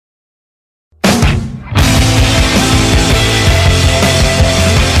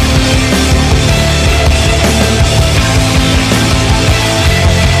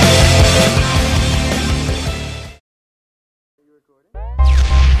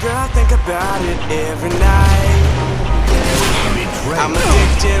Girl, I think about it every night. I'm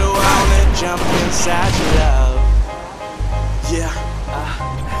addicted, wanna jump inside your love. Yeah,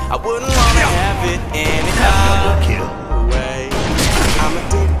 I wouldn't wanna have it any other way. I'm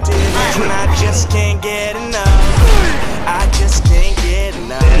addicted and I just can't get enough. I just can't get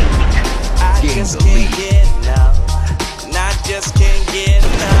enough. I just can't get enough. And I just can't get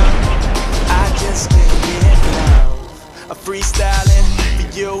enough. I just can't get enough. I'm freestyling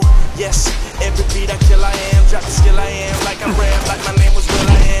for you, yes. Every beat I kill I am, drop the skill I am. Like I'm rap, like my name was Will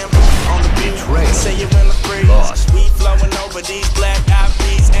I am. On the beat, say it when I freeze. Sweet flowing over these black eyed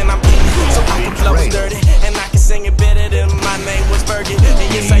peas. And I'm eating, so I can flow dirty. And I can sing it better than my name was Fergie. And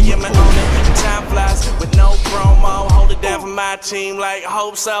yes, I am an owner. Time flies with no promo. Hold it down for my team like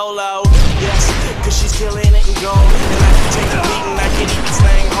Hope Solo. Yes, cause she's killing it and gold. And I can take the beat and I can eat this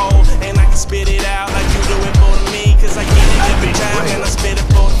thing whole. And I can spit it out like you do it for me. Cause I get it every time and I